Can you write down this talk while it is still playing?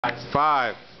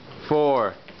5,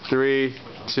 4, 3, 2.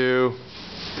 Oh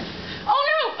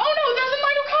no, there's a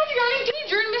mitochondria in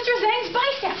danger in Mr. Zhang's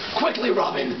bicep. Quickly,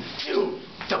 Robin, to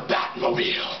the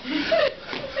Batmobile.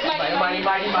 Mighty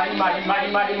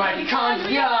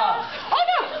Mitochondria. Oh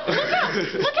no, look out,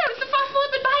 it's the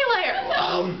phospholipid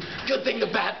bilayer. Good thing the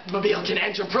Batmobile can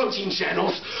enter protein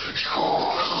channels.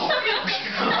 Look,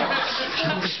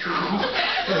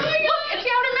 it's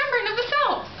the outer membrane of the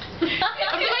cell. Of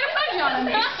the mitochondria on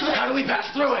it. How do we pass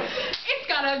through it? It's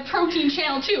got a protein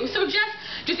channel too, so just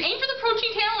aim for the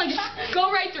protein channel and just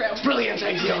go right through. Brilliant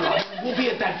idea, Robin. We'll be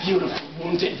at that beautiful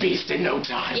wounded beast in no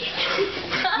time.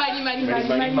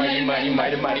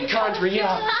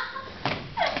 Mitochondria.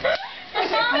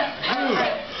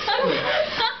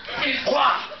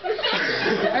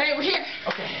 Alright, we're here.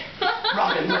 Okay.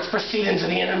 Robin, let's proceed into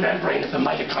the inner membrane of the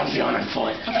mitochondria on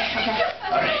foot. Okay.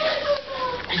 Alright.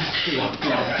 Glub,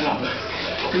 glub, glub.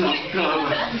 Glub, glub,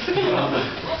 glub.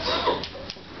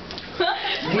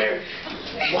 Where?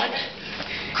 What?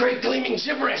 Great gleaming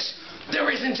gibberish. There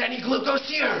isn't any glucose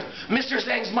here. Mr.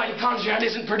 Zhang's mitochondria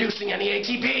isn't producing any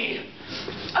ATP.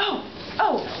 Oh,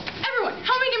 everyone,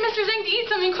 help me get Mr. Zhang to eat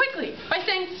something quickly by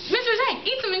saying, Mr. Zhang,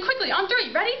 eat something quickly on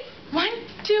 3. Ready? 1,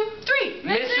 2, 3.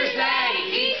 Mr. Zhang,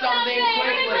 eat something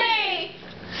quickly.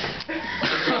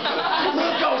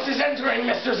 Glucose is entering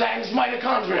Mr. Zhang's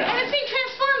mitochondria. And it's being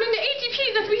transformed into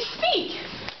ATPs as we speak.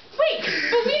 Wait,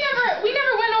 but we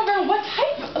never went over what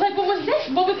type, like what was this?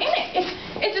 What was in it?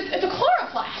 It's a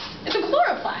chloroplast. It's a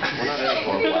chloroplast. We're not in a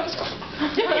chloroplast.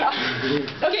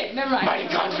 Okay, never mind.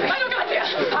 Mitochondria.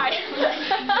 Hi.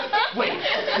 Wait,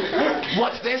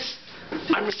 what's this?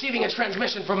 I'm receiving a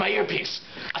transmission from my earpiece.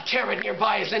 A carrot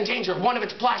nearby is in danger. One of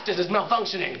its plastids is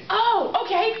malfunctioning. Oh,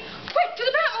 okay. Quick, to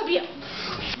the Batmobile.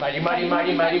 Mighty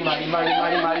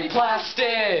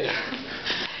plastid.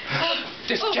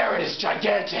 This carrot is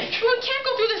gigantic. Well, we can't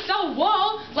go through the cell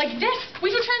wall like this.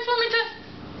 We should transform into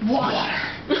water.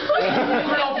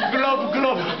 Glub, glub,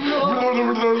 glub.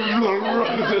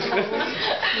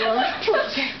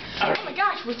 Oh my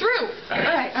gosh, we're through.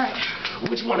 Alright.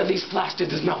 Which one of these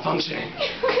plastids is malfunctioning?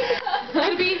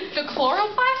 Could it be the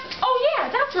chloroplast? Oh yeah,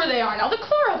 that's where they are now, the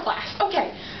chloroplast.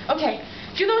 Okay.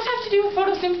 Do those have to do with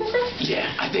photosynthesis?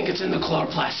 Yeah, I think it's in the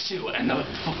chloroplasts too. And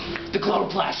the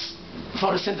chloroplasts,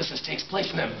 photosynthesis takes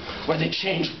place in them, where they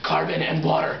change carbon and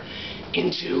water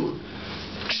into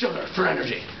sugar for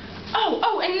energy.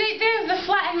 Oh, and there's the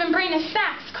flattened membranous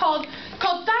sacs called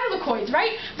thylakoids,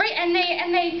 right? Right, and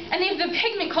they have the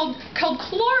pigment called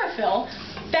chlorophyll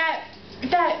that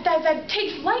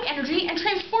takes light energy and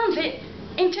transforms it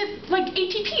into like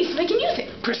ATP so they can use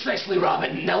it. Precisely,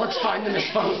 Robin. Now let's find the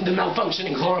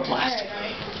malfunctioning chloroplast.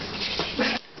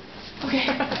 Alright. Okay.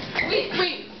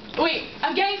 Wait.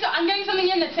 I'm getting something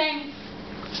in that's saying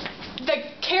the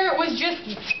carrot was just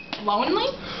lonely?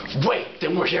 Wait,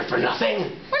 then we're here for nothing?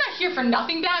 We're not here for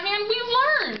nothing, Batman. We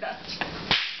learned.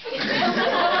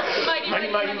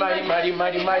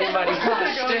 Mighty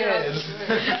Plastids.